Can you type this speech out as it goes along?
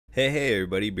Hey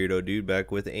everybody, Beardo Dude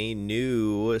back with a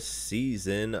new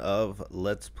season of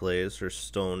Let's Plays for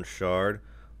Stoneshard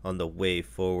on the Way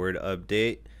Forward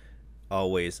update.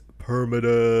 Always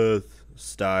Permadeath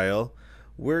style.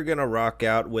 We're gonna rock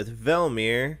out with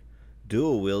Velmir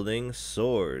dual wielding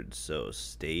swords, so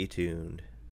stay tuned.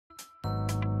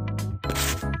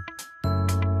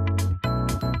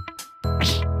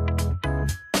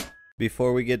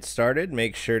 Before we get started,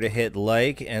 make sure to hit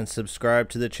like and subscribe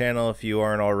to the channel if you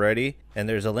aren't already. And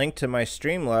there's a link to my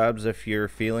Streamlabs if you're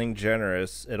feeling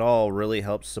generous. It all really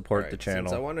helps support the channel.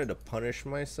 Since I wanted to punish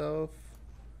myself,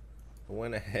 I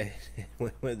went ahead and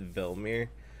went with Velmir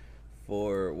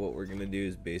for what we're going to do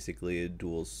is basically a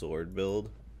dual sword build.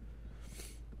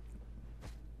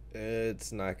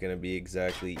 It's not going to be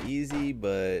exactly easy,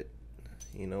 but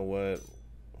you know what?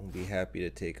 I'll be happy to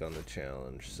take on the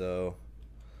challenge. So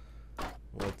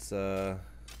let's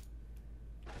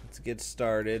get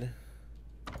started.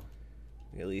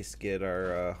 At least get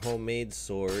our homemade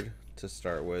sword to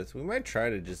start with. We might try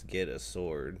to just get a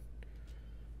sword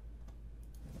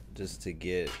just to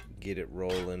get it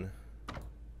rolling.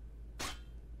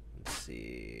 Let's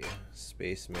see,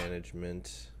 space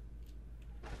management.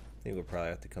 I think we'll probably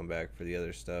have to come back for the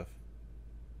other stuff.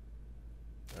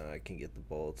 I can get the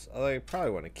bolts. Although I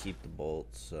probably want to keep the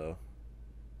bolts, so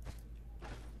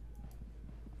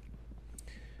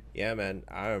yeah, man,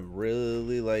 I'm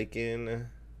really liking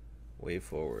Way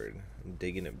Forward. I'm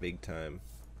digging it big time.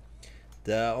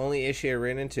 The only issue I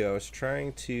ran into, I was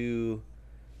trying to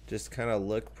just kind of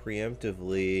look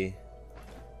preemptively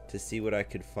to see what I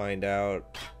could find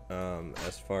out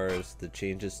as far as the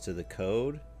changes to the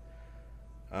code.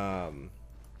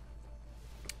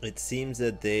 It seems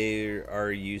that they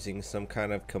are using some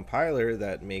kind of compiler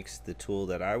that makes the tool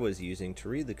that I was using to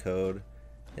read the code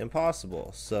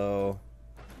impossible. So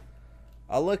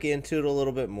I'll look into it a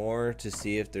little bit more to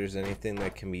see if there's anything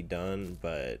that can be done,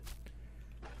 but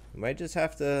we might just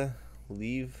have to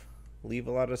leave a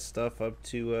lot of stuff up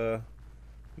to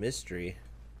mystery.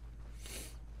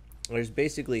 There's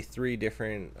basically 3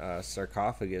 different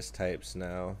sarcophagus types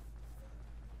now,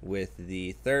 with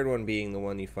the third one being the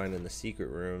one you find in the secret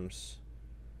rooms.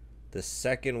 The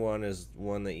second one is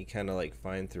one that you kind of like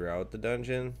find throughout the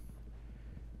dungeon.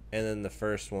 And then the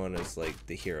first one is like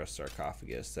the hero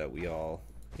sarcophagus that we all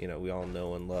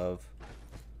know and love.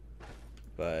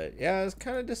 But yeah, I was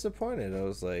kind of disappointed. I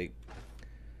was like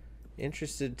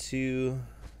interested to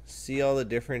see all the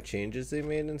different changes they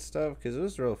made and stuff, because it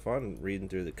was real fun reading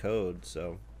through the code.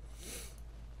 So,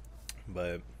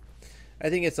 but I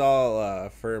think it's all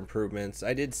for improvements.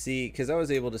 I did see, because I was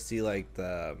able to see like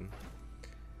the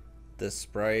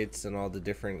sprites and all the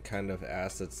different kind of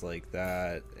assets like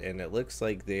that, and it looks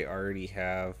like they already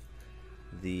have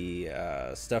the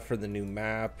stuff for the new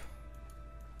map,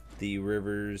 the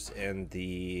rivers, and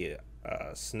the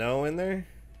snow in there.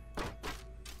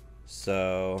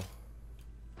 So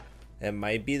it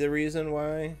might be the reason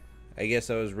why. I guess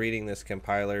I was reading this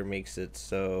compiler makes it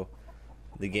so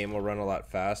the game will run a lot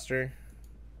faster.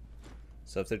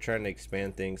 So if they're trying to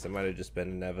expand things, it might have just been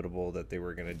inevitable that they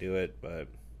were going to do it, but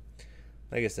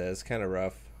like I said, it's kind of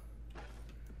rough.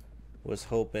 Was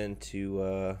hoping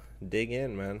to dig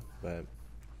in, man, but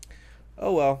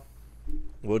oh well.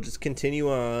 We'll just continue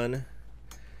on.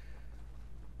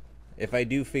 If I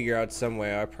do figure out some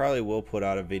way, I probably will put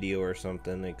out a video or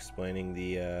something explaining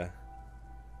the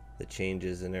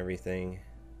changes and everything.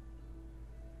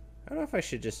 I don't know if I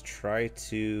should just try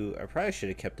to. I probably should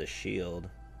have kept the shield.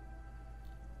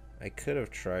 I could have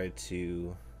tried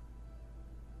to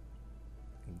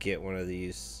get one of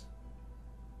these.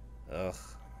 Ugh,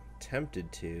 tempted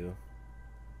to.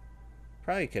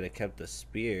 Probably could have kept the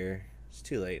spear. It's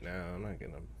too late now. I'm not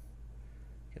gonna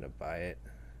buy it.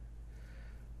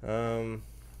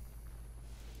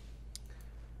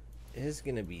 It is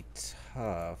gonna be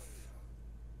tough.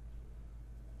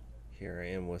 Here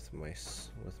I am with my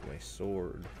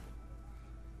sword,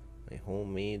 my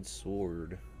homemade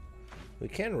sword. We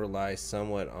can rely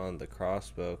somewhat on the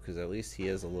crossbow, because at least he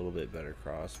has a little bit better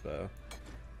crossbow.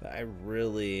 But I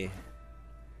really,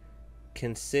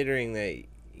 considering that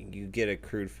you get a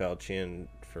crude falchion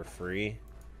for free,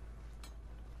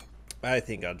 I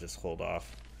think I'll just hold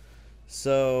off.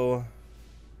 So,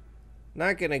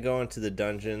 not gonna go into the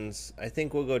dungeons. I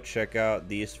think we'll go check out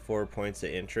these 4 points of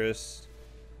interest.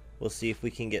 We'll see if we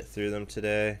can get through them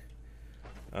today.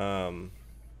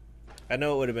 I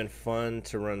know it would have been fun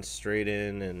to run straight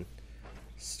in and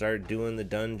start doing the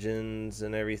dungeons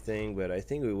and everything, but I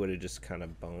think we would have just kind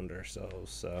of boned ourselves.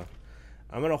 So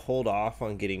I'm gonna hold off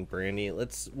on getting Brandy.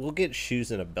 We'll get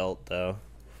shoes and a belt though.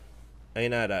 I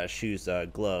mean, not shoes,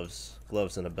 gloves.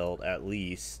 Gloves and a belt, at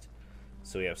least.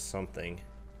 So we have something.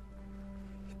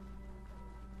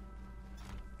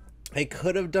 I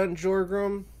could have done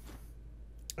Jorgrim.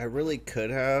 I really could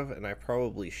have, and I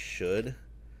probably should.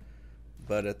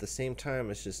 But at the same time,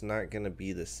 it's just not going to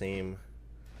be the same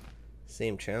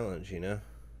challenge, you know?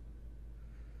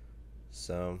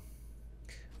 So,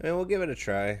 I mean, we'll give it a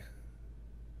try.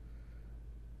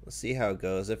 Let's see how it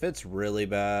goes. If it's really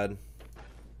bad,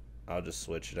 I'll just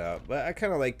switch it out. But I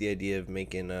kind of like the idea of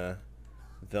making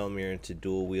Velmir into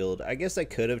dual wield. I guess I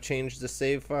could have changed the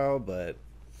save file, but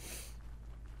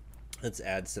let's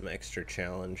add some extra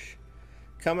challenge.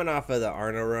 Coming off of the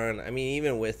Arna run, I mean,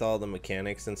 even with all the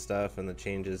mechanics and stuff and the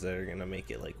changes that are going to make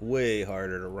it like way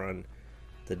harder to run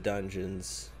the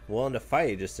dungeons, well, and to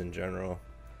fight just in general,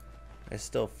 I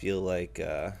still feel like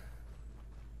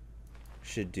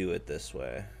should do it this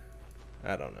way.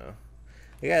 I don't know.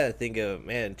 I gotta think of,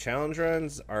 man, challenge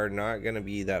runs are not gonna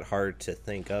be that hard to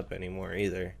think up anymore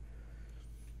either.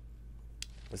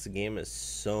 This game is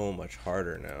so much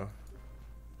harder now.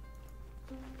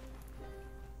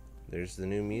 There's the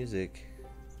new music.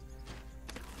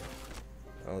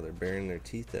 Oh, they're baring their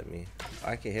teeth at me.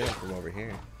 I can hit them from over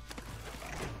here.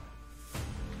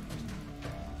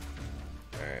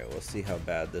 Alright, we'll see how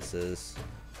bad this is.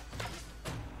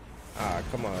 Ah,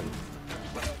 come on.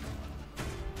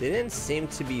 They didn't seem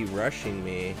to be rushing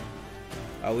me.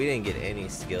 Oh, we didn't get any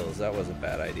skills. That was a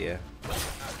bad idea.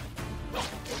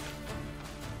 Let's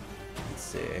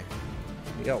see.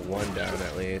 We got one down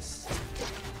at least.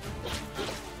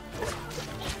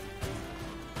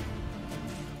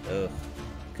 Ugh.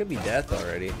 Could be death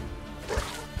already.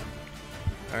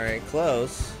 Alright,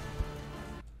 close.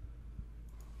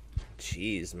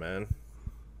 Jeez, man.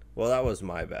 Well, that was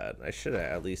my bad. I should have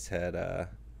at least had, I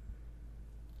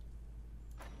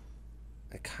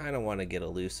kind of want to get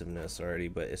elusiveness already,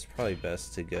 but it's probably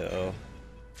best to go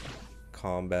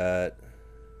combat.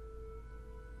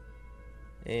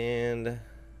 And,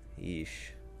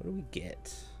 yeesh. What do we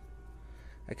get?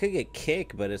 I could get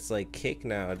kick, but it's like kick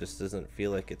now. It just doesn't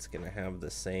feel like it's going to have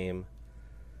the same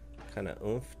kind of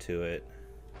oomph to it.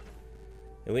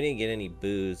 And we didn't get any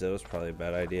booze. That was probably a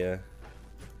bad idea.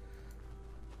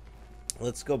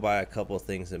 Let's go buy a couple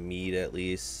things of meat at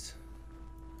least.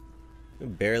 We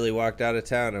barely walked out of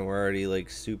town and we're already like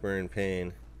super in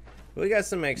pain. But we got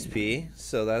some XP,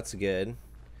 so that's good.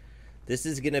 This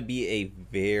is gonna be a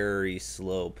very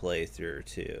slow playthrough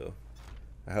too.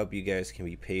 I hope you guys can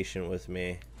be patient with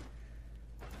me.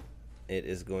 It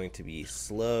is going to be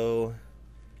slow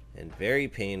and very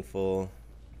painful,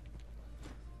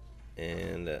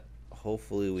 and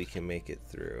hopefully we can make it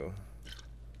through.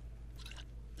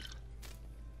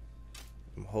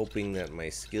 I'm hoping that my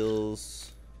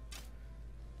skills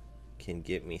can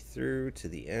get me through to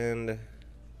the end.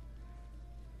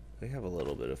 We have a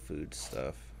little bit of food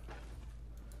stuff.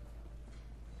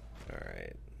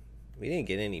 Alright. We didn't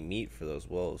get any meat for those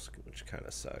wolves, which kind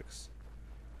of sucks.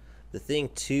 The thing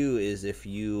too is if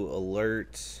you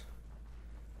alert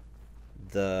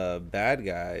the bad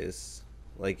guys,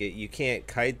 like you can't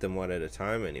kite them one at a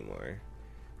time anymore.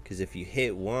 Because if you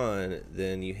hit one,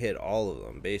 then you hit all of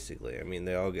them, basically. I mean,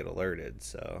 they all get alerted,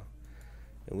 so.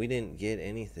 And we didn't get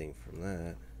anything from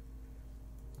that.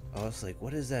 I was like,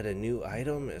 what is that, a new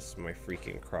item? It's my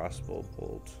freaking crossbow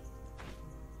bolt.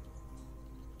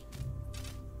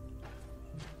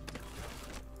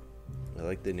 I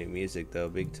like the new music, though,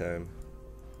 big time.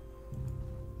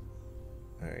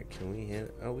 Alright, can we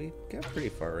hit? Oh, we got pretty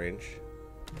far range.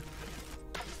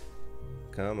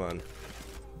 Come on.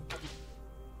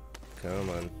 Come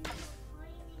on.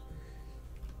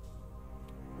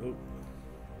 Oop.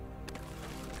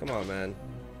 Come on, man.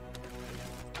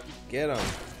 Get him.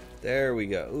 There we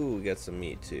go. Ooh, we got some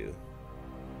meat too.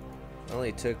 I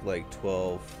only took like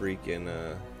 12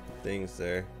 freaking things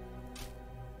there.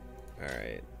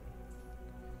 Alright.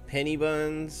 Penny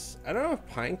buns. I don't know if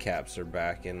pine caps are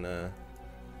back in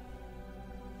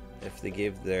if they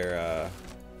gave their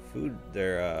food,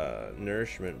 their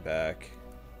nourishment back.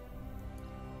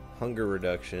 Hunger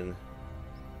reduction.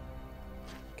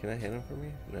 Can I hit him for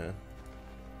me? No.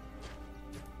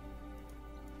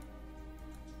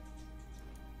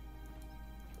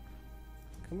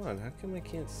 Come on, how come I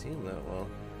can't see him that well?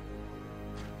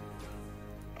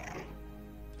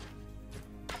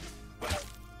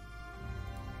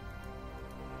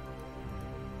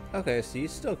 Okay, so you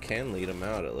still can lead him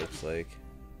out, it looks like.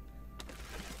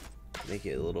 Make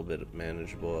it a little bit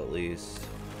manageable at least.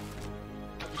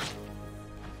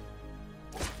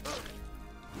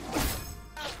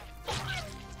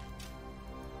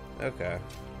 Okay.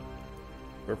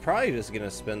 We're probably just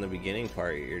gonna spend the beginning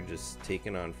part here just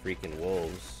taking on freaking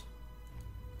wolves.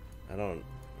 I don't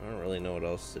really know what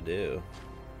else to do.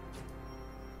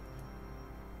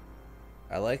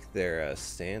 I like their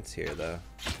stance here though.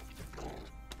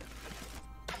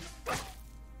 Come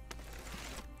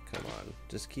on,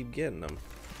 just keep getting them.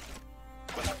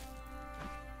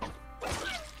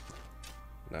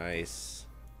 Nice.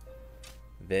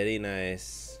 Very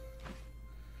nice.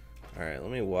 Alright,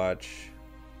 let me watch.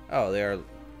 Oh, they are...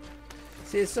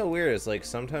 See, it's so weird. It's like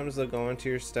sometimes they'll go into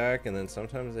your stack and then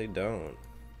sometimes they don't.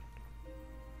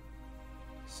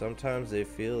 Sometimes they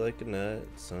feel like a nut,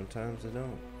 sometimes they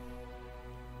don't.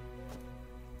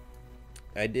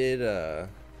 I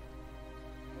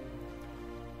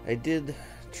did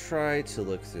try to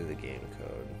look through the game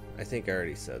code. I think I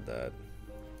already said that.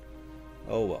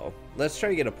 Oh well. Let's try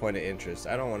to get a point of interest.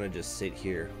 I don't want to just sit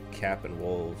here capping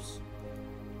wolves.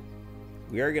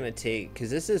 We are going to take... Because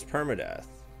this is permadeath.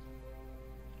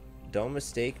 Don't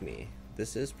mistake me.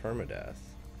 This is permadeath.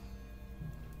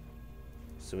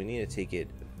 So we need to take it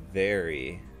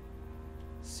very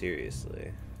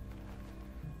seriously.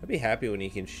 I'd be happy when you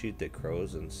can shoot the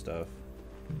crows and stuff.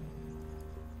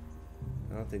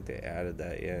 I don't think they added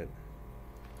that yet.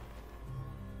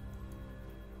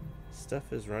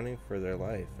 Stuff is running for their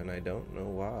life, and I don't know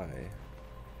why.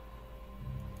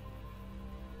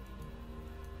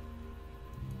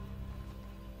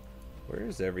 Where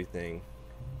is everything?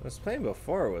 I was playing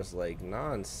before, it was like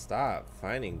non-stop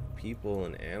finding people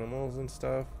and animals and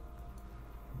stuff.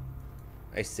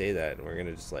 I say that and we're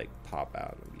gonna just like pop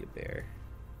out and be a bear.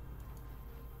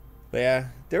 But yeah,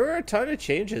 there were a ton of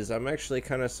changes. I'm actually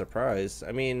kind of surprised.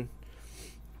 I mean,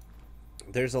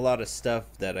 there's a lot of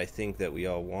stuff that I think that we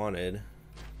all wanted.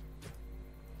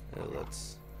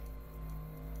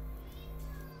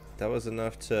 That was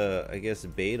enough to, I guess,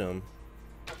 bait them.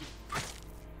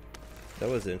 That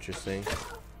was interesting.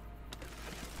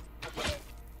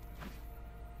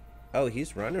 Oh,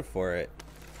 he's running for it.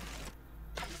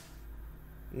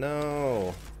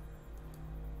 No.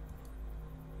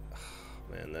 Oh,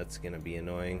 man, that's gonna be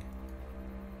annoying.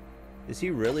 Is he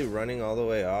really running all the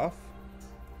way off?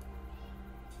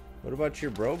 What about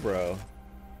your bro?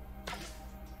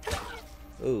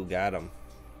 Ooh, got him.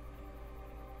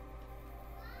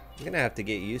 I'm gonna have to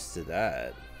get used to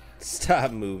that.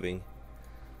 Stop moving.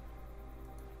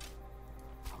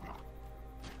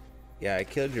 Yeah, I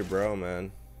killed your bro,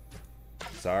 man.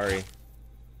 Sorry.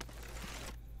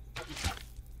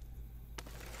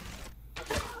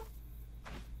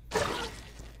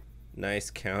 Nice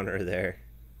counter there.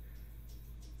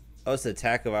 Oh, it's the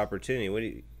attack of opportunity. What do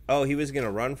you... Oh, he was gonna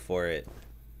run for it.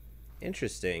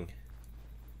 Interesting.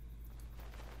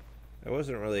 I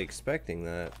wasn't really expecting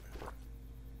that.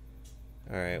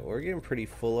 Alright, we're getting pretty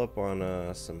full up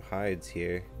on some hides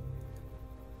here.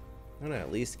 I'm gonna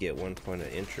at least get 1 point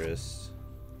of interest.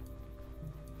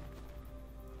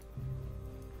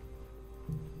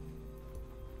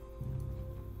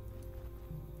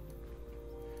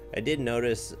 I did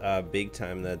notice big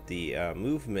time that the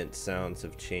movement sounds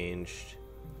have changed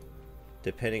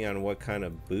depending on what kind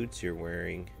of boots you're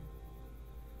wearing.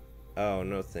 Oh,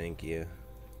 no thank you.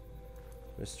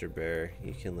 Mr. Bear,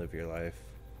 you can live your life.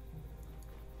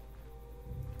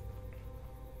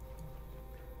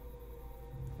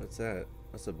 What's that?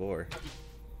 What's a boar?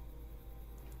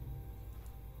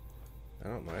 I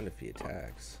don't mind if he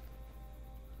attacks.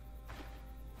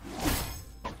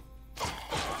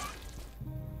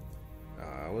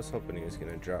 I was hoping he was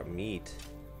gonna drop meat.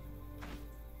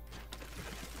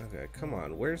 Okay, come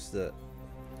on. Where's the...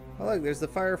 Oh, look, there's the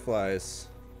fireflies.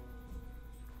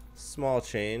 Small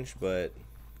change, but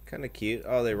kind of cute.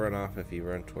 Oh, they run off if you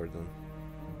run toward them.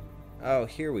 Oh,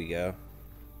 here we go.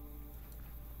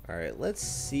 Alright, let's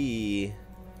see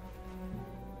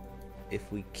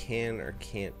if we can or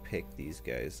can't pick these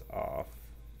guys off.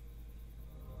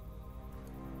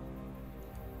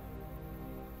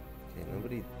 Okay,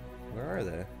 nobody... Where are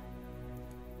they?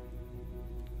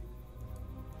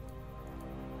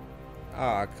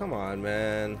 Ah, come on,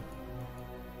 man.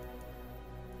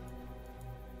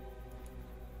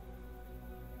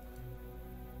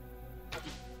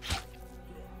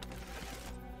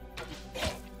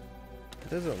 It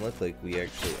doesn't look like we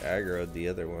actually aggroed the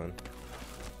other one.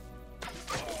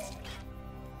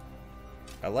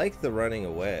 I like the running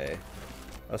away.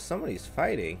 Oh, somebody's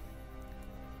fighting.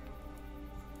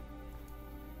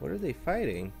 What are they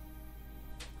fighting?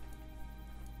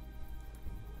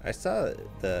 I saw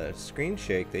the screen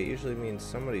shake. That usually means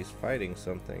somebody's fighting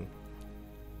something.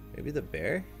 Maybe the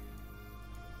bear?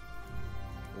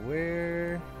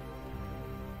 Where'd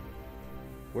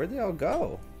they all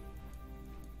go?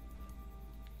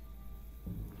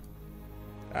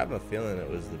 I have a feeling it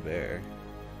was the bear.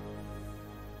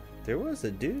 There was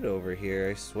a dude over here,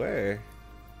 I swear.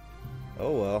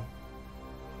 Oh well.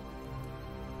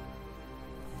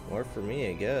 More for me,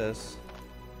 I guess.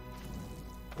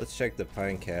 Let's check the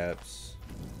pine caps.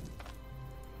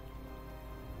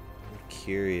 I'm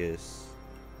curious.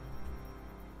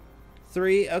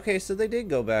 3. Okay, so they did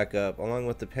go back up along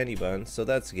with the penny buns, so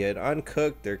that's good.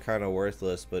 Uncooked, they're kind of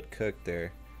worthless, but cooked,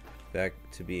 they're back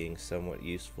to being somewhat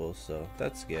useful, so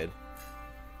that's good.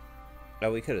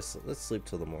 Oh, we could have. Let's sleep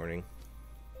till the morning.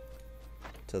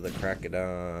 Till the crack of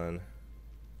dawn.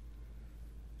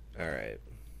 Alright.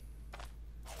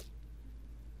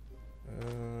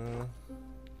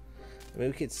 I mean,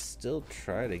 we could still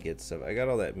try to get some. I got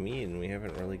all that meat and we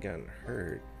haven't really gotten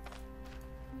hurt.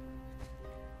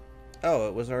 Oh,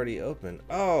 it was already open.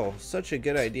 Oh, such a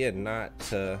good idea not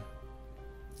to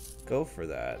go for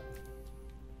that.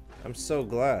 I'm so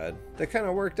glad. That kind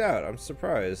of worked out. I'm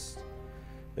surprised.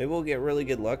 Maybe we'll get really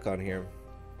good luck on here.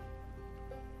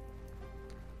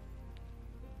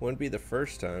 Wouldn't be the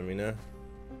first time, you know?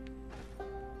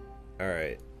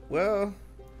 Alright. Well,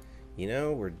 you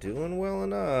know, we're doing well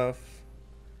enough.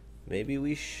 Maybe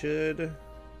we should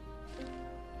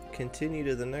continue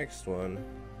to the next one.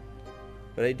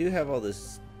 But I do have all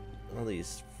these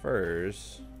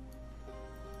furs.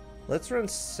 Let's run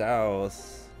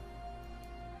south.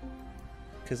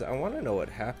 Because I want to know what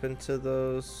happened to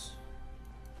those.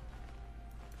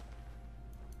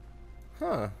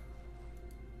 Huh.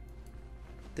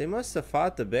 They must have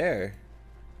fought the bear.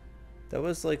 That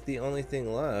was like the only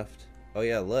thing left. Oh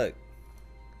yeah, look.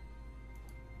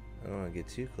 I don't want to get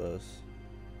too close.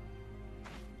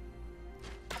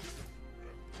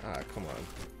 Ah, come on.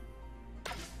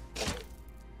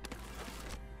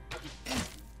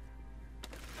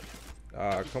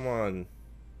 Ah, come on.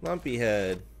 Lumpy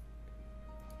head.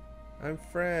 I'm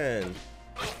friend.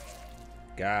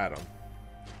 Got him.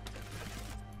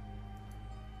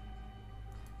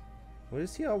 What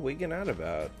is he all wigging out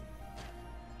about?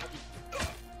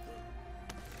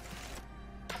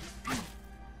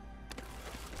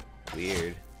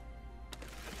 Weird.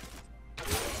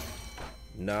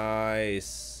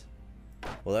 Nice.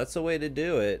 Well, that's a way to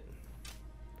do it.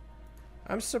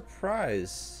 I'm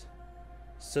surprised.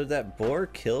 So that boar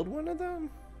killed one of them?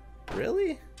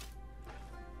 Really?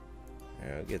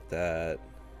 I'll get that.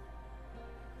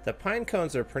 The pine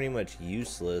cones are pretty much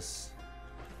useless.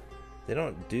 They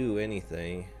don't do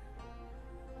anything.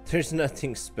 There's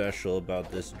nothing special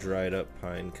about this dried up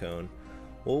pine cone.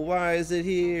 Well, why is it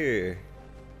here?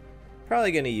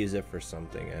 Probably gonna use it for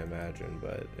something, I imagine,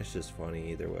 but it's just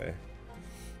funny either way.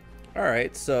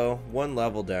 Alright, so 1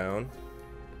 level down.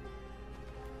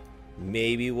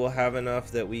 Maybe we'll have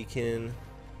enough that we can...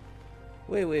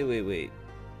 Wait.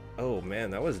 Oh man,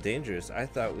 that was dangerous. I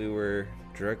thought we were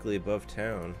directly above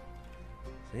town.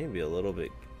 So I need to be a little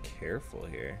bit careful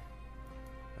here.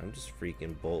 I'm just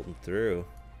freaking bolting through.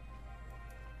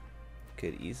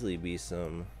 Could easily be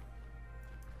some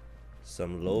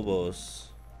lobos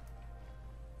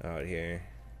out here.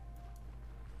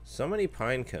 So many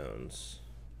pine cones.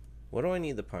 What do I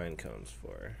need the pine cones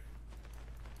for?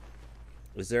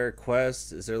 Is there a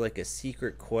quest? Is there like a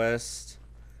secret quest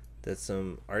that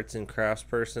some arts and crafts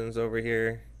person's over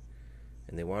here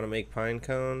and they want to make pine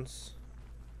cones?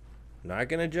 I'm not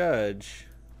gonna judge.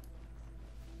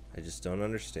 I just don't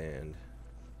understand.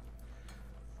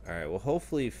 Alright, well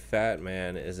hopefully Fat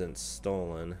Man isn't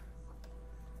stolen.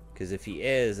 Because if he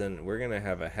is, then we're gonna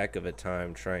have a heck of a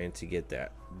time trying to get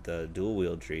the dual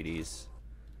wield treaties.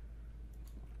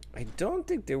 I don't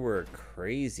think there were a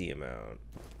crazy amount.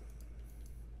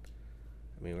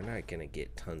 I mean, we're not gonna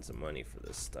get tons of money for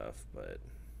this stuff, but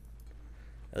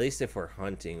at least if we're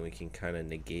hunting, we can kind of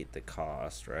negate the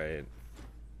cost, right?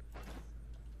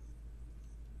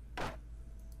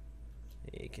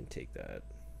 Yeah, you can take that.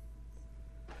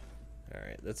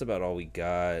 Alright, that's about all we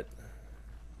got.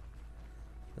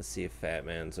 Let's see if Fat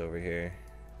Man's over here.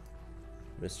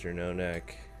 Mr. No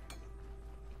Neck.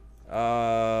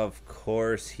 Of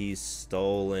course he's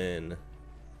stolen.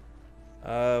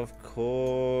 Of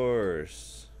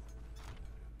course.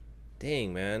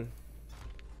 Dang, man.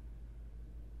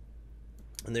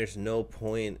 And there's no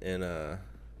point in oh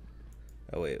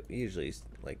wait, we usually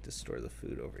like to store the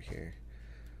food over here.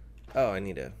 Oh, I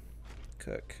need to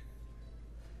cook.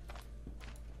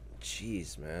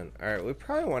 Jeez, man. Alright, we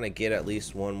probably want to get at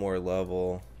least 1 more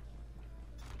level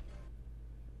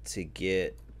to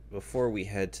get before we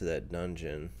head to that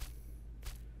dungeon.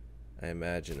 I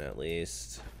imagine, at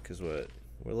least. Because we're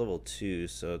level 2,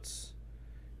 so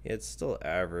it's still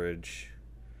average.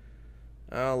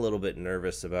 I'm a little bit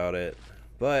nervous about it,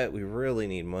 but we really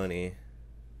need money.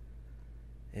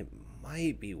 It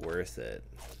might be worth it.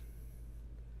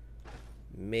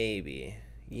 Maybe.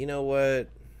 You know what?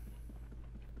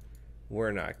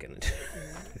 We're not gonna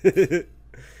do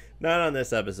not on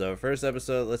this episode. First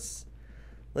episode,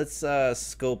 let's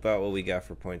scope out what we got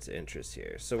for points of interest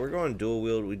here. So we're going dual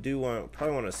wield. We do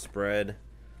probably want to spread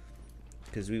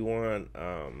because we want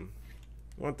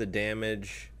the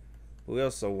damage. But we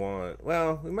also want,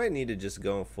 well, we might need to just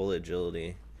go full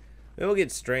agility. Maybe we'll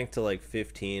get strength to like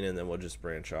 15 and then we'll just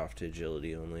branch off to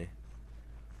agility only.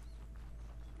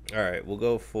 Alright, we'll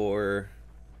go for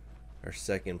our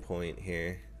second point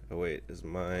here. Oh wait, is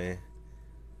my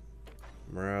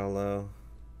morale low?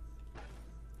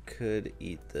 Could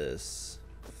eat this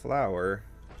flower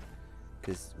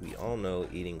because we all know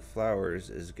eating flowers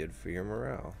is good for your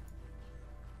morale.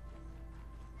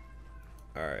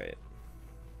 Alright.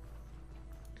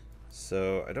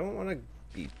 So I don't want to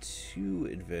be too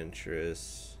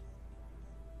adventurous.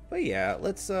 But yeah,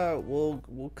 let's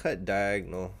we'll cut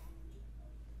diagonal.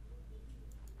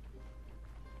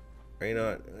 Or you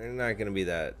know what? We're not gonna be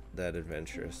that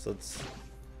adventurous. Let's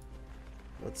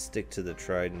stick to the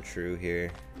tried and true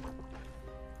here.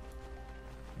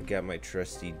 I got my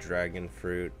trusty dragon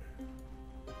fruit.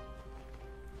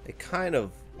 It kind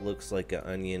of looks like an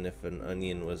onion if an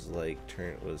onion was like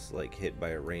hit by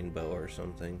a rainbow or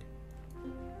something.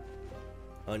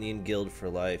 Onion guild for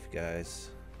life, guys.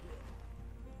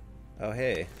 Oh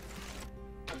hey,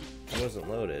 it wasn't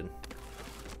loaded.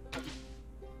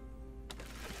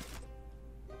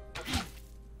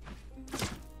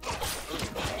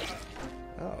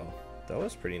 Oh, that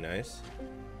was pretty nice.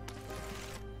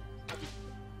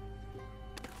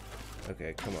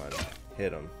 Okay, come on,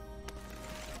 hit him.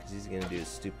 Cause he's gonna do his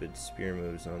stupid spear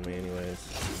moves on me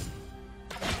anyways.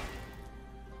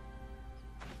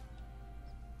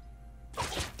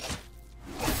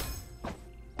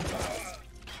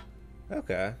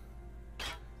 Okay. I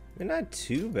mean, not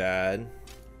too bad.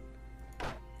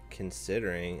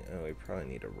 Considering, oh, we probably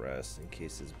need a rest in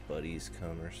case his buddies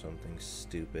come or something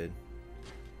stupid.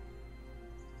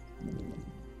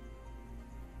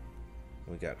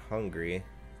 We got hungry.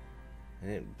 I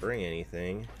didn't bring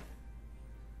anything.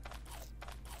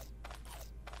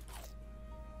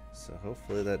 So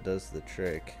hopefully that does the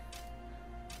trick.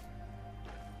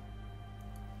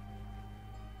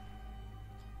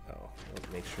 Oh,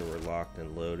 let's make sure we're locked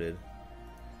and loaded.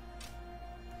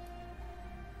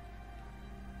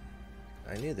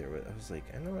 I knew there was, I was like,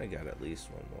 I know I got at least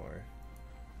one more.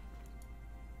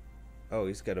 Oh,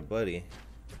 he's got a buddy.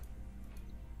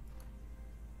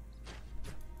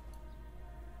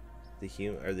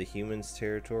 Are the humans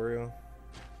territorial?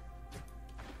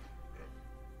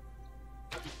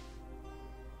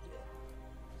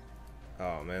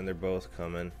 Oh man, they're both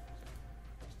coming.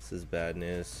 This is bad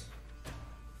news.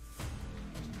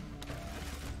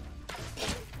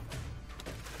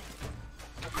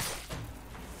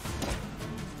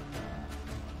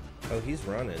 Oh, he's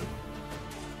running.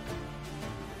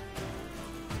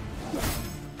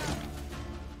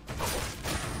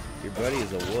 Your buddy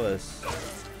is a wuss.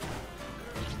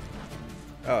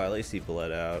 Oh, at least he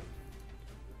bled out.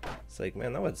 It's like,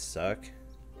 man, that would suck.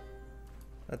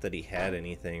 Not that he had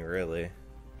anything, really.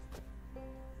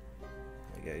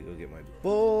 I gotta go get my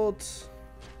bolt.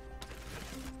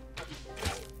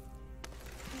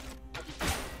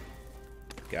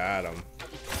 Got him.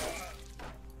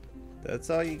 That's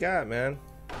all you got, man.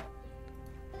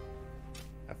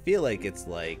 I feel like it's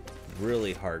like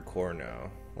really hardcore now.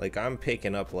 Like I'm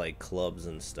picking up like clubs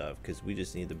and stuff because we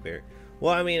just need the bear.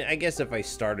 Well, I mean, I guess if I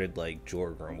started like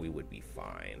Jorgrim, we would be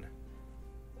fine.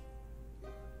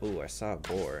 Ooh, I saw a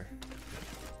boar.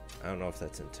 I don't know if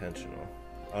that's intentional.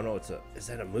 Oh no, is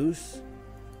that a moose?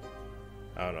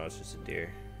 I don't know, it's just a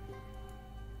deer.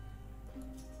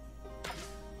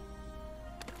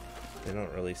 They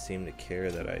don't really seem to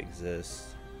care that I exist.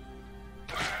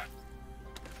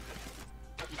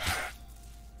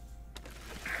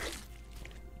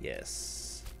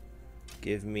 Yes.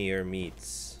 Give me your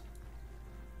meats.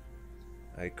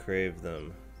 I crave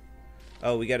them.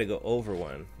 Oh, we gotta go over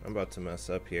one. I'm about to mess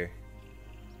up here.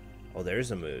 Oh, there's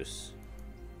a moose.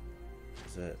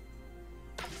 Is it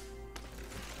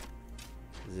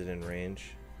in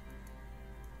range?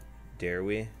 Dare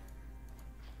we?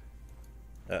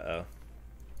 Uh-oh.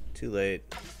 Too late.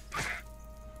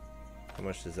 How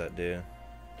much does that do?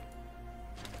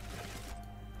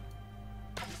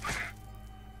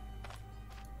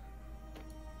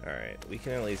 Alright, we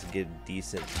can at least get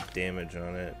decent damage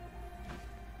on it.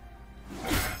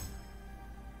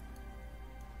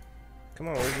 Come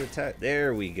on, where's the attack?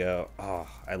 There we go. Oh,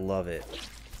 I love it.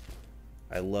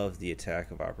 I love the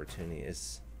attack of opportunity.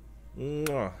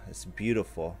 Mwah, it's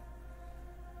beautiful.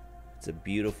 It's a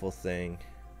beautiful thing.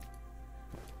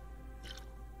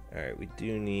 Alright, we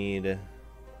do need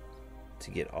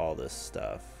to get all this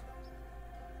stuff.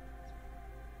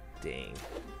 Dang.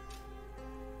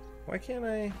 Why can't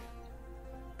I?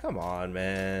 Come on,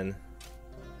 man.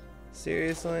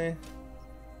 Seriously?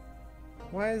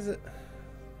 Why is it?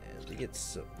 Man, it gets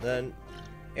so. Then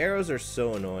arrows are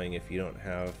so annoying if you don't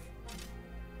have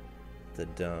the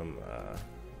dumb.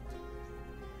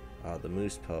 Oh, the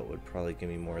moose pelt would probably give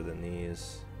me more than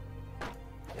these.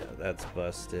 Yeah, that's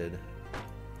busted.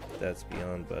 That's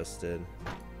beyond busted.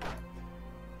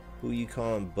 Who you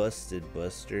calling busted,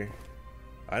 Buster?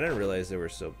 I didn't realize they were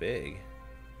so big.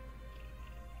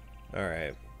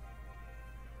 Alright.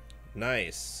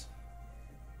 Nice.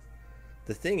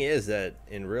 The thing is that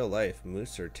in real life,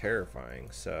 moose are terrifying,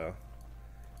 so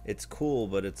it's cool,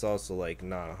 but it's also like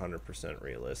not 100%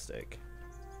 realistic.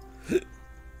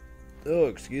 Oh,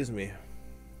 excuse me.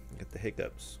 Get the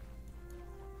hiccups.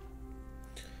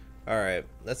 Alright,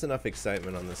 that's enough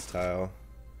excitement on this tile.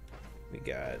 We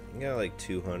got like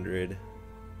 200.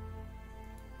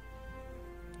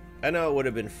 I know it would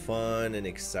have been fun and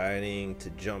exciting to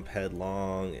jump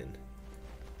headlong and,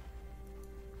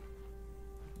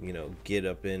 you know, get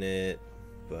up in it,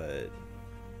 but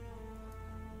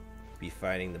be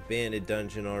fighting the bandit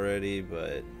dungeon already,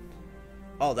 but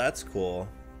oh, that's cool.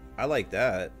 I like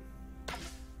that.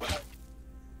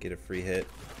 Get a free hit.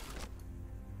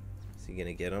 Is he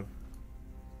gonna get him?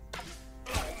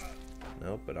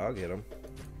 Nope, but I'll get him.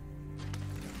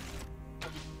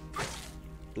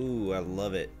 Ooh, I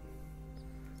love it.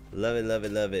 Love it, love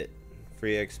it, love it.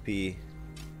 Free XP.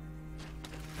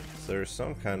 So there's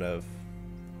some kind of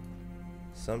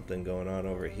something going on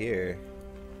over here.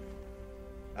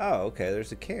 Oh, okay,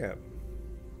 there's a camp.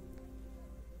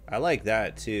 I like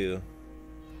that too.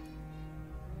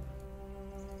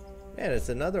 Man, it's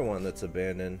another one that's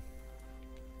abandoned.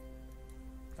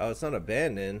 Oh, it's not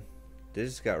abandoned. They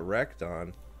just got wrecked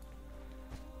on.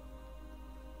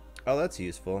 Oh, that's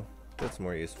useful. That's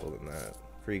more useful than that.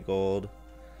 Free gold.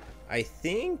 I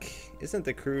think, isn't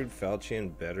the crude falchion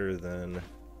better than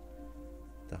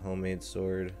the homemade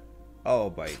sword? Oh,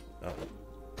 by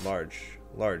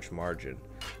large margin.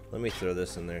 Let me throw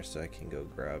this in there so I can go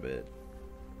grab it.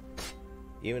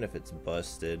 Even if it's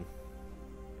busted.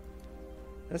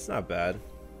 That's not bad.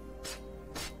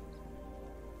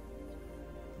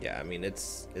 Yeah, I mean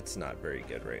it's not very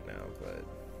good right now,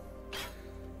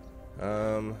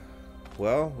 but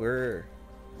well, we're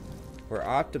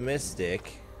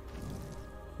optimistic.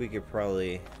 We could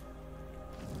probably.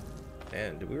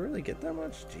 Man, did we really get that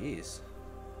much? Jeez.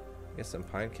 Get some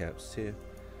pine caps too.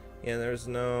 Yeah, there's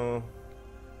no.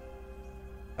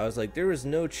 I was like, there was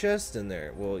no chest in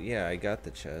there. Well, yeah, I got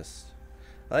the chest.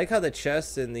 I like how the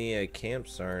chests in the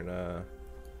camps aren't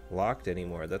locked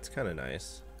anymore. That's kind of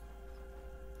nice.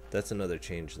 That's another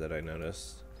change that I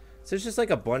noticed. So it's just like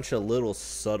a bunch of little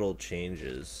subtle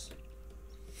changes.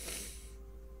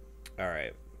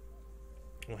 Alright.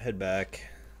 We'll head back.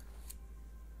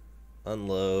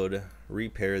 Unload.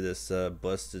 Repair this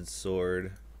busted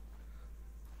sword.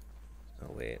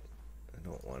 Oh wait. I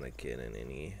don't want to get in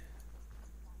any.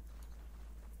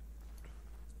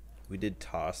 We did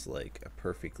toss like a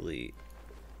perfectly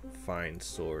fine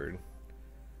sword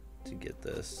to get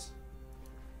this.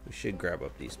 We should grab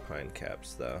up these pine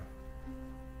caps though.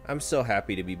 I'm so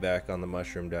happy to be back on the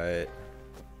mushroom diet.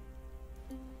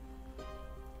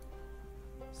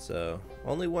 So,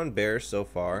 only one bear so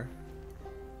far.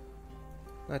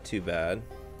 Not too bad.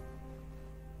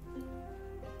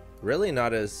 Really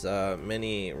not as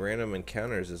many random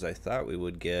encounters as I thought we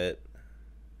would get.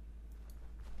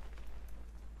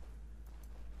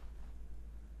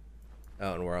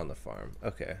 Oh, and we're on the farm.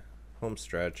 Okay. Home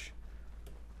stretch.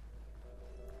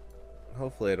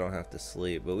 Hopefully I don't have to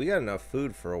sleep. But we got enough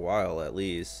food for a while at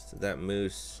least. That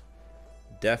moose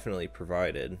definitely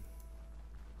provided.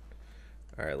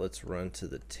 Alright, let's run to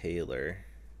the tailor.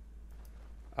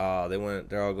 Ah,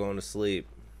 they're all going to sleep.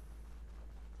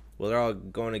 Well, they're all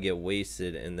going to get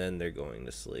wasted and then they're going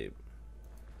to sleep.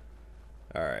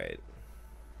 Alright.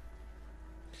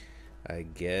 I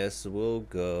guess we'll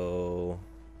go.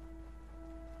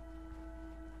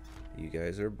 You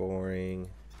guys are boring.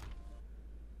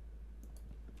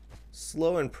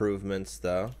 Slow improvements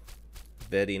though.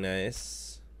 Very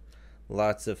nice.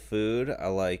 Lots of food. I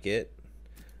like it.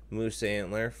 Moose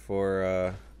antler for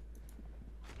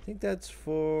I think that's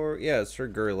for, yeah, it's for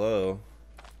Gurlo.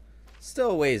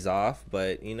 Still a ways off,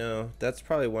 but you know, that's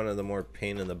probably one of the more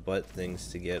pain in the butt things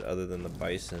to get other than the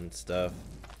bison stuff.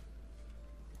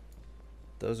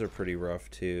 Those are pretty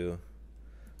rough too.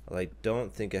 Well, I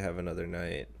don't think I have another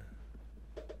night.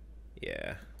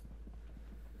 Yeah.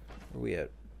 Where are we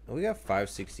at? Oh, we got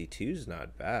 562's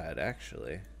not bad,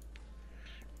 actually.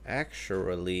 Let's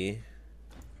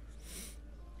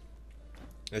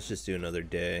just do another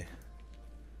day.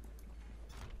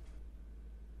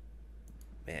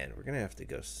 Man, we're gonna have to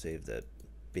go save that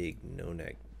big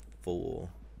no-neck fool.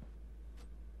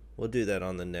 We'll do that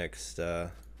on the next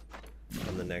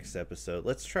episode.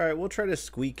 We'll try to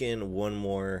squeak in one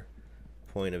more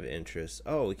point of interest.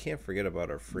 Oh, we can't forget about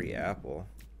our free apple.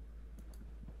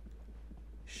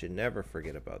 Should never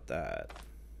forget about that.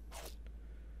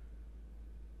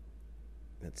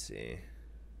 Let's see.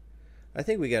 I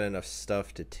think we got enough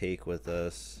stuff to take with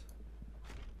us.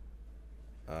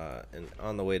 And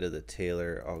on the way to the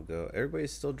tailor, I'll go.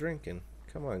 Everybody's still drinking.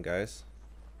 Come on, guys.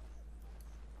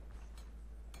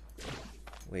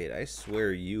 Wait, I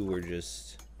swear you were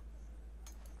just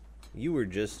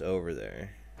over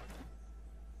there.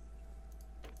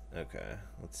 Okay,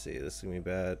 let's see. This is gonna be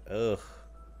bad. Ugh.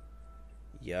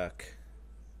 Yuck.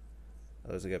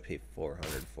 Otherwise I gotta pay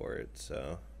 400 for it,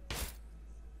 so.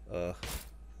 Ugh.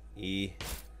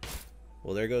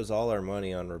 Well, there goes all our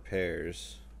money on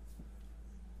repairs.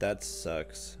 That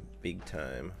sucks big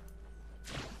time.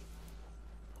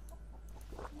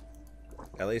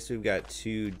 At least we've got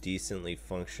 2 decently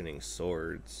functioning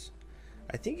swords.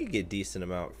 I think you get decent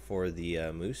amount for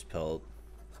the moose pelt.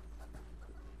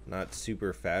 Not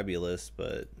super fabulous,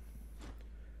 but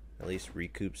at least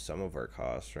recoups some of our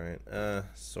costs, right?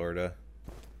 Sorta.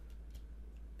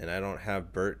 And I don't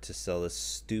have Bert to sell this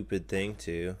stupid thing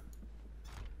to.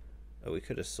 Oh, we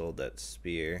could have sold that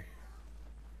spear.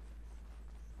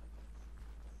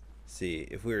 See,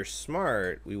 if we were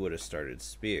smart, we would have started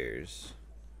spears.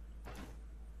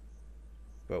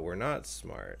 But we're not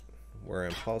smart. We're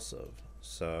impulsive.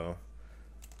 So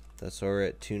that's why we're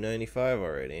at 295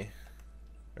 already.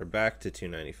 Or back to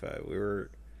 295. We were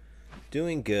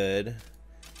doing good.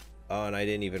 Oh, and I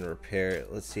didn't even repair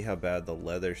it. Let's see how bad the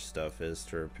leather stuff is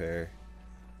to repair.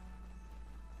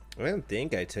 I didn't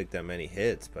think I took that many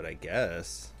hits, but I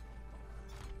guess.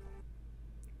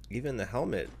 Even the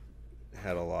helmet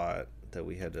had a lot that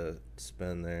we had to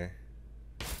spend there.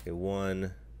 Okay,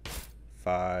 1,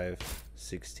 5,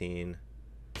 16,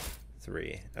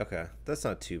 3. Okay, that's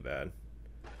not too bad.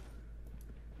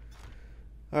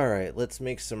 Alright, let's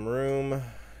make some room.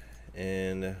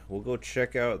 And we'll go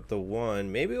check out the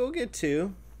 1. Maybe we'll get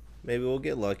 2. Maybe we'll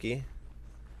get lucky.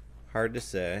 Hard to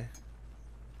say.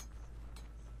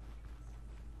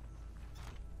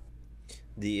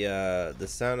 The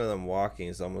sound of them walking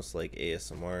is almost like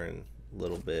ASMR in a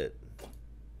little bit.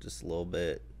 Just a little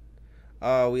bit.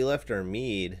 Oh, we left our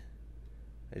mead.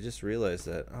 I just realized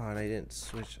that. Oh, and I didn't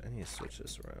switch. I need to switch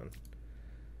this around.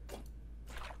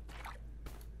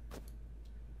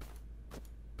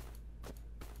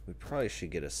 We probably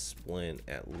should get a splint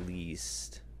at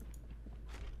least.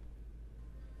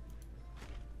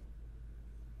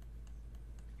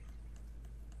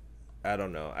 I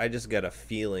don't know. I just got a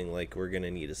feeling like we're going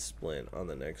to need a splint on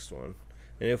the next one.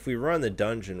 And if we run the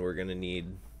dungeon, we're going to need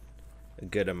a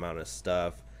good amount of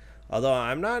stuff. Although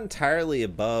I'm not entirely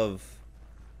above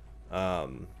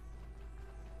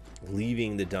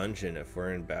leaving the dungeon if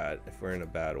we're in a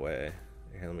bad way.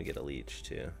 Here, let me get a leech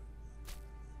too.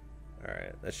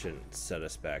 Alright, that shouldn't set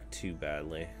us back too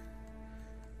badly.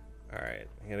 Alright,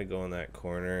 I gotta go in that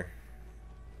corner.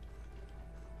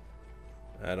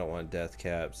 I don't want death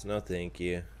caps. No, thank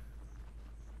you.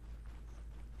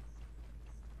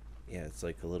 Yeah, it's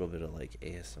like a little bit of like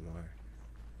ASMR.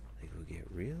 Like, we'll get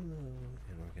real low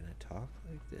and we're gonna talk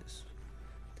like this.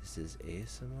 This is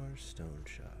ASMR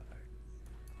Stoneshard.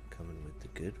 Coming with the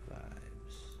good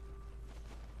vibes.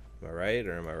 Am I right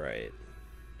or am I right?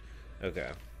 Okay.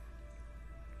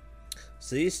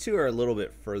 So these two are a little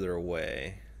bit further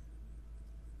away.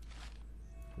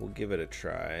 We'll give it a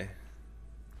try.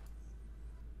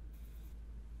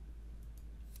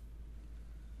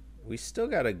 We still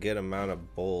got a good amount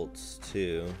of bolts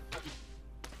too.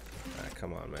 Ah,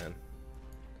 come on, man.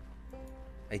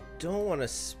 I don't want to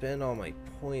spend all my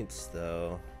points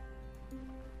though.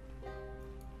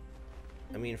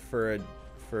 I mean, for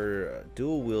a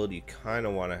dual wield, you kind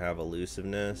of want to have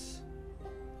elusiveness,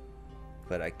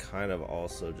 but I kind of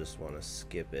also just want to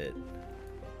skip it.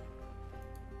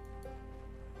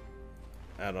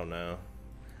 I don't know.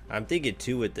 I'm thinking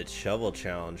too with the shovel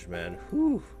challenge, man.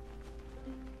 Whew.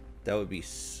 That would be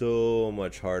so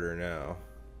much harder now.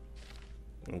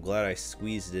 I'm glad I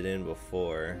squeezed it in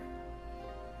before.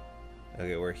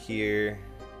 Okay, we're here.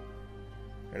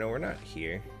 Or no, we're not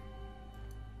here.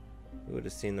 We would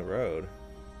have seen the road.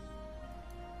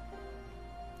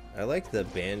 I like the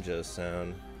banjo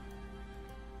sound.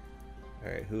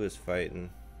 Alright, who is fighting?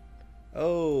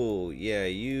 Oh, yeah,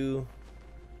 you're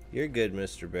good,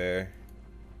 Mr. Bear.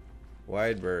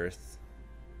 Wide berth.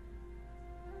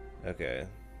 Okay.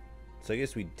 So I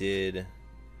guess we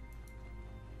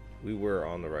were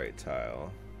on the right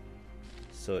tile.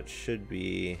 So it should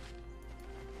be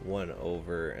one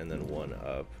over and then one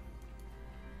up.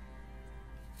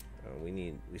 Oh,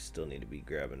 we still need to be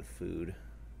grabbing food.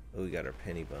 Oh, we got our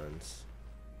penny buns.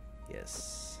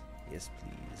 Yes. Yes,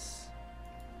 please.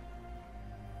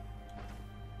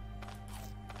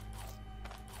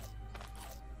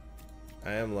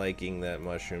 I am liking that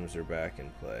mushrooms are back in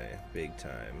play. Big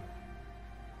time.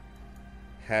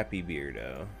 Happy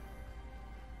Beardo.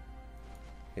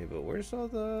 Okay, but where's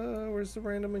the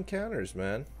random encounters,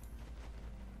 man?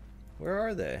 Where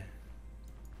are they?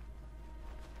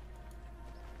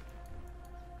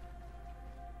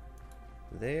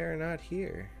 They are not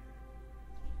here.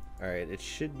 Alright, it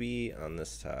should be on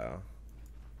this tile.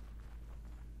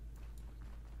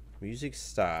 Music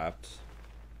stopped.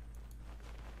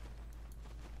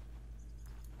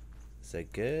 Is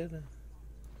that good?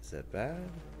 Is that bad?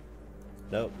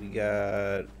 Nope, we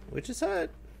got Witch's Hut.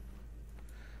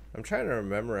 I'm trying to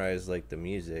memorize like the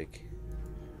music.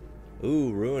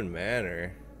 Ooh, Ruined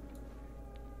Manor.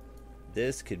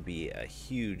 This could be a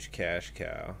huge cash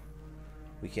cow.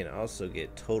 We can also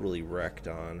get totally wrecked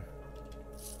on.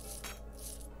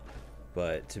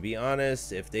 But to be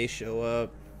honest, if they show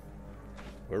up,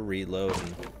 we're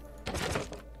reloading.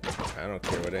 I don't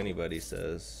care what anybody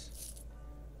says.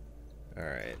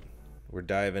 Alright, we're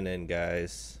diving in,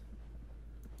 guys.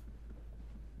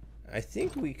 I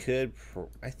think we could,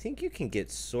 I think you can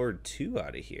get sword 2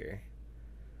 out of here.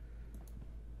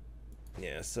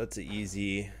 Yeah, so that's an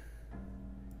easy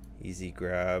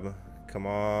grab. Come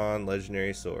on,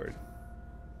 legendary sword.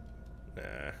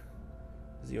 Nah.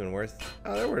 Is it even worth?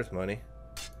 Oh, they're worth money.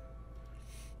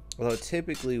 Although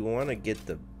typically we want to get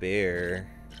the bear.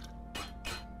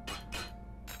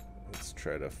 Let's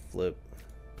try to flip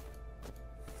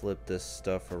this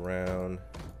stuff around.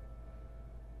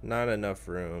 Not enough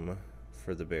room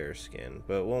for the bear skin,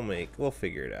 but we'll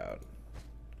figure it out.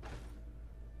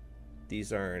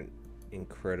 These aren't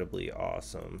incredibly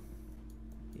awesome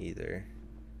either.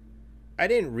 I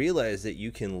didn't realize that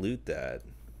you can loot that.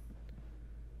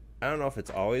 I don't know if it's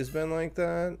always been like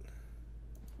that.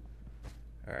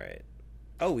 Alright.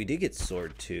 Oh, we did get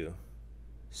sword 2.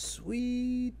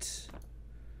 Sweet.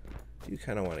 Do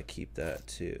kind of want to keep that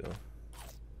too.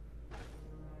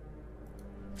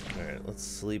 Alright, let's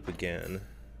sleep again.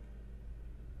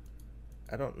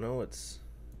 I don't know what's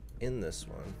in this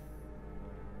one.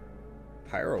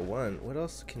 Pyro 1, what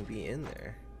else can be in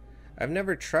there? I've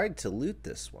never tried to loot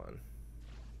this one.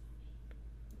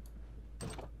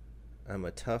 I'm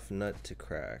a tough nut to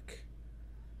crack.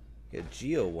 Yeah,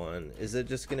 Geo 1. Is it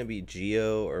just gonna be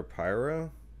Geo or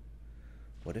Pyro?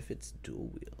 What if it's dual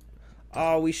wield?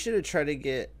 Oh, we should have tried to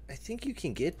get... I think you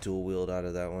can get dual wield out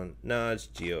of that one. No, it's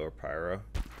Geo or Pyro.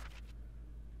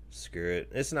 Screw it.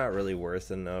 It's not really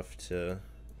worth enough to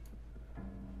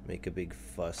make a big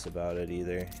fuss about it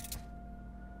either.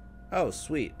 Oh,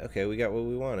 sweet. Okay, we got what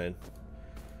we wanted.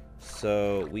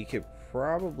 So we could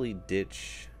probably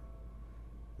ditch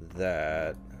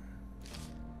that.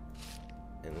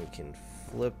 And we can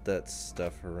flip that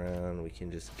stuff around. We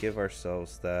can just give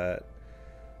ourselves that.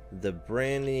 The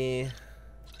brandy,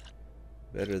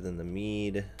 better than the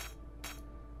mead.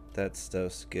 That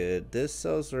stuff's good. This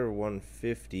sells for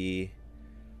 150,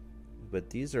 but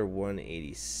these are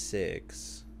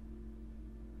 186.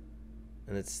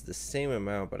 And it's the same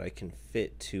amount, but I can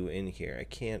fit 2 in here. I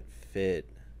can't fit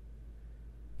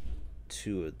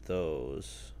 2 of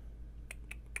those.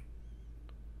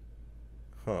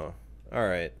 Huh.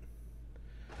 Alright.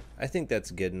 I think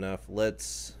that's good enough.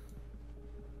 Let's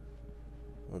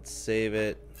save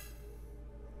it.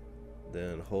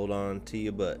 Then hold on to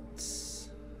your butts.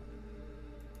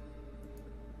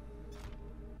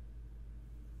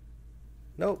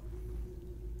 Nope.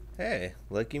 Hey,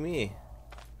 lucky me.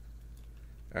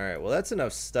 Alright, well that's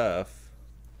enough stuff,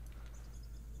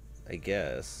 I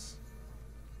guess.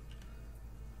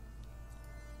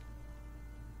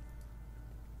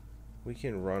 We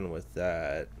can run with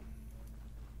that.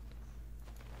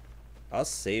 I'll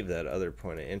save that other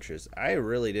point of interest. I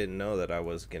really didn't know that I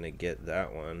was gonna get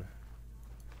that one.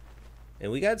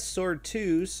 And we got sword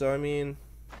 2, so I mean,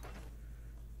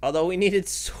 although we needed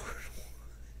sword,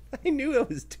 I knew I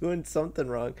was doing something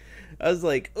wrong. I was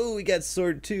like, oh, we got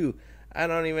sword 2. I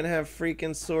don't even have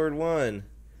freaking sword 1.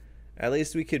 At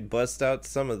least we could bust out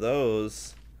some of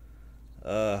those.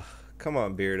 Come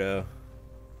on, Beardo.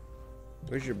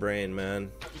 Where's your brain,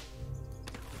 man?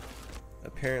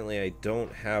 Apparently I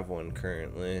don't have one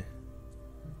currently.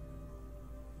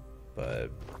 But,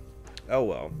 oh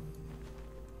well.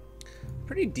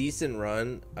 Pretty decent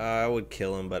run. I would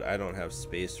kill him, but I don't have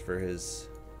space for his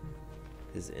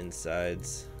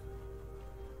insides.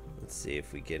 Let's see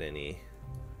if we get any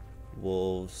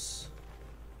wolves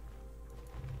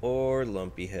or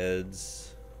lumpy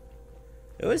heads.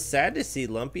 It was sad to see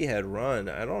lumpy head run.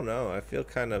 I don't know. I feel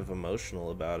kind of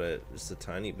emotional about it, just a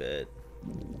tiny bit.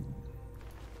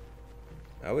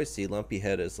 I always see lumpy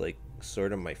head as like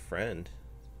sort of my friend,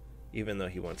 even though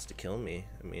he wants to kill me.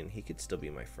 I mean, he could still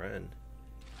be my friend.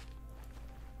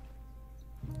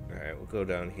 Alright, we'll go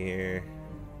down here.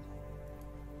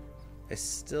 I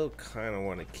still kind of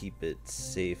want to keep it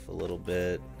safe a little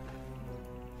bit.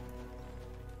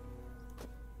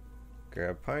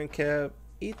 Grab pine cap,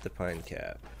 eat the pine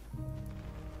cap.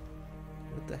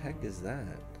 What the heck is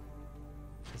that?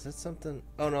 Is that something?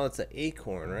 Oh no, it's an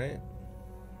acorn, right?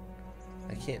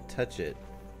 I can't touch it.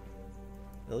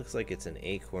 It looks like it's an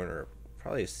acorn or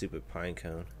probably a stupid pine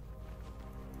cone.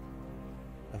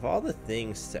 Of all the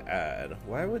things to add,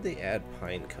 why would they add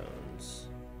pine cones?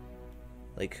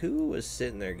 Like, who was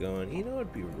sitting there going, you know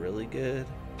it'd be really good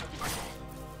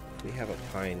if we have a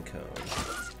pine cone.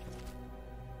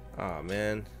 Aw,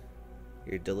 man.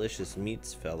 Your delicious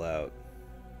meats fell out.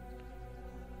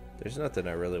 There's nothing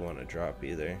I really want to drop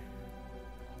either.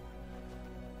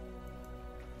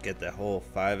 Get that whole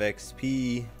 5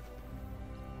 XP.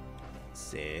 Let's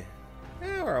see.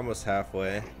 Yeah, we're almost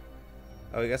halfway.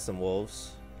 Oh, we got some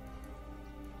wolves.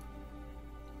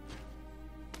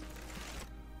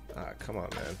 Ah, come on,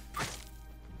 man.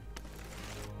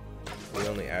 We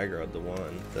only aggroed the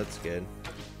one. That's good.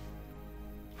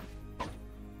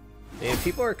 I mean,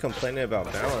 people are complaining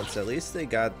about balance. At least they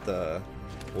got the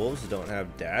wolves don't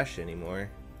have dash anymore.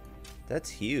 That's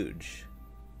huge.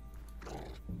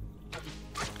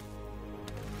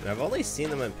 And I've only seen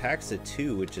them in packs of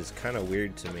 2, which is kind of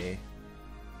weird to me.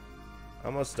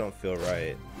 Almost don't feel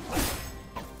right.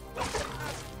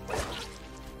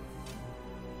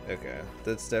 Okay,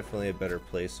 that's definitely a better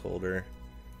placeholder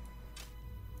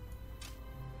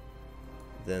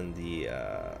than the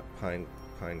pine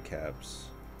caps.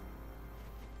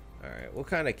 Alright, we'll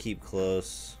kind of keep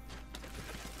close.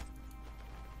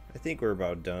 I think we're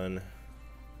about done.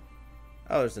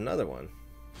 Oh, there's another one.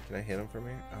 Can I hit him from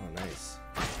here? Oh, nice.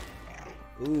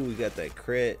 Ooh, we got that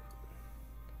crit.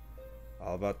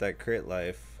 All about that crit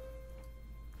life.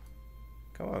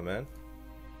 Come on, man.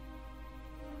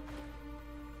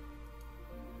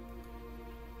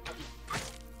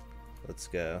 Let's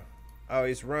go. Oh,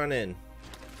 he's running.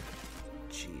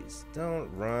 Jeez, don't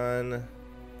run.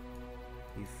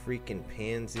 You freaking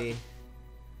pansy.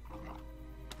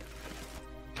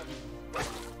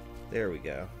 There we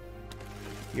go.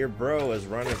 Your bro is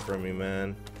running from me,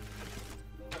 man.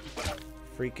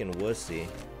 Freaking wussy.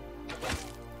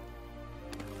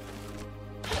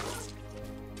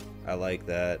 I like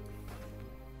that.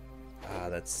 Ah,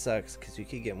 that sucks because we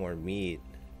could get more meat.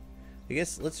 I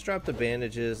guess let's drop the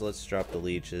bandages, let's drop the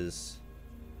leeches.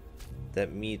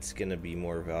 That meat's gonna be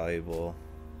more valuable.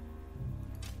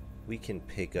 We can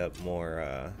pick up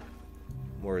more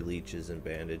leeches and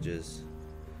bandages.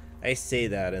 I say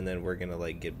that and then we're gonna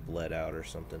like get bled out or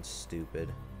something stupid.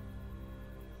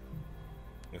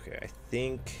 Okay, I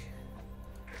think...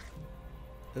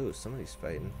 Oh, somebody's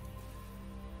fighting.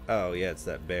 Oh yeah, it's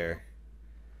that bear.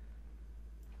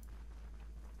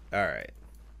 Alright.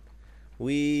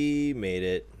 We made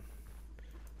it.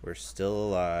 We're still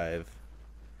alive.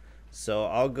 So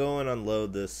I'll go and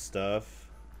unload this stuff.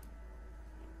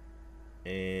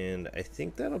 And I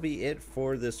think that'll be it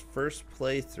for this first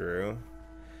playthrough.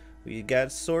 We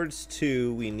got swords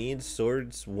 2. We need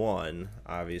swords 1.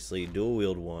 Obviously, dual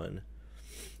wield 1.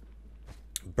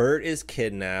 Bert is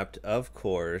kidnapped, of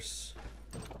course.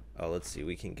 Oh, let's see.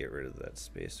 We can get rid of that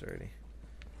space already.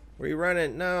 Where you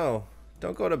running? No.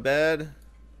 Don't go to bed.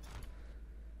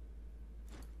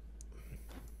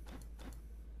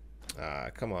 Ah,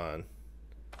 come on.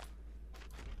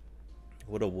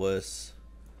 What a wuss.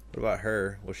 What about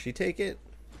her? Will she take it?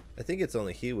 I think it's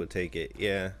only he would take it.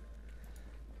 Yeah.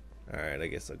 Alright, I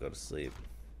guess I'll go to sleep.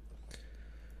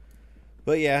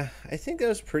 But yeah, I think that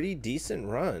was a pretty decent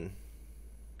run.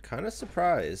 Kind of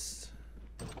surprised.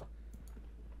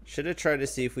 Should have tried to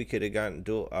see if we could have gotten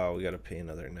dual... Oh, we gotta pay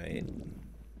another night.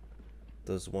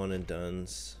 Those one and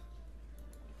dones.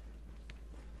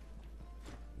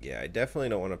 Yeah, I definitely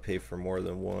don't want to pay for more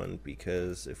than one,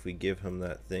 because if we give him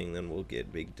that thing, then we'll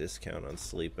get big discount on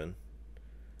sleeping.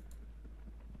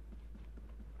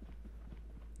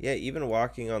 Yeah, even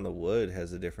walking on the wood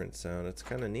has a different sound. It's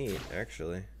kind of neat,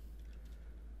 actually.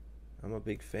 I'm a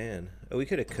big fan. Oh, we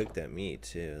could have cooked that meat,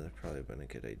 too. That'd probably been a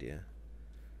good idea.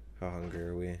 How hungry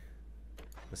are we? On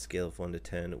a scale of 1 to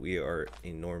 10, we are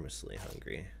enormously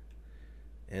hungry.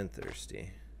 And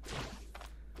thirsty.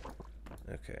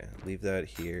 Okay, leave that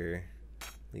here.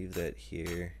 Leave that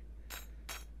here.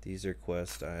 These are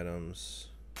quest items.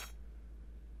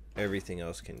 Everything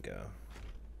else can go.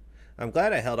 I'm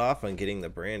glad I held off on getting the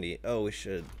brandy. Oh, we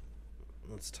should.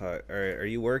 Let's talk. Alright, are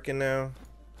you working now?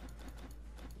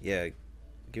 Yeah,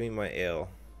 give me my ale.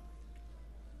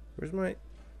 Where's my...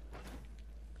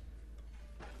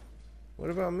 What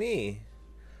about me?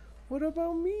 What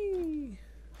about me?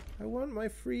 I want my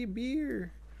free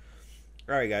beer.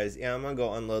 Alright, guys. Yeah, I'm gonna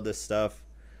go unload this stuff.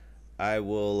 I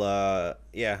will,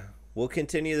 yeah. We'll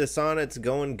continue this on. It's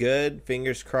going good.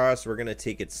 Fingers crossed. We're gonna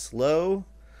take it slow.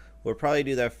 We'll probably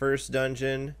do that first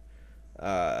dungeon.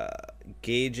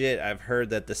 Gauge it. I've heard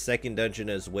that the second dungeon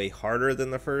is way harder than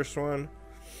the first one.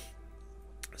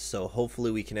 So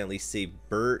hopefully we can at least say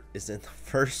Bert is in the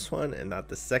first one and not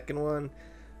the second one.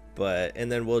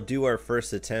 And then we'll do our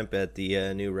first attempt at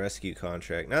the new rescue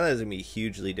contract. Now that's gonna be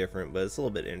hugely different, but it's a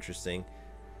little bit interesting.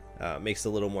 Makes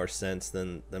a little more sense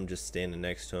than them just standing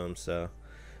next to him. So,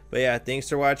 but yeah, thanks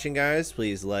for watching, guys.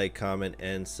 Please like, comment,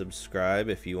 and subscribe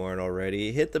if you aren't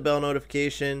already. Hit the bell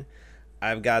notification.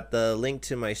 I've got the link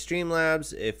to my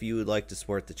Streamlabs if you would like to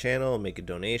support the channel and make a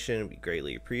donation. It'd be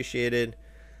greatly appreciated.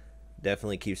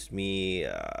 Definitely keeps me,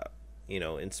 you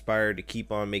know, inspired to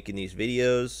keep on making these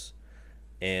videos.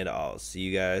 And I'll see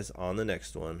you guys on the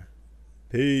next one.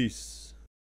 Peace.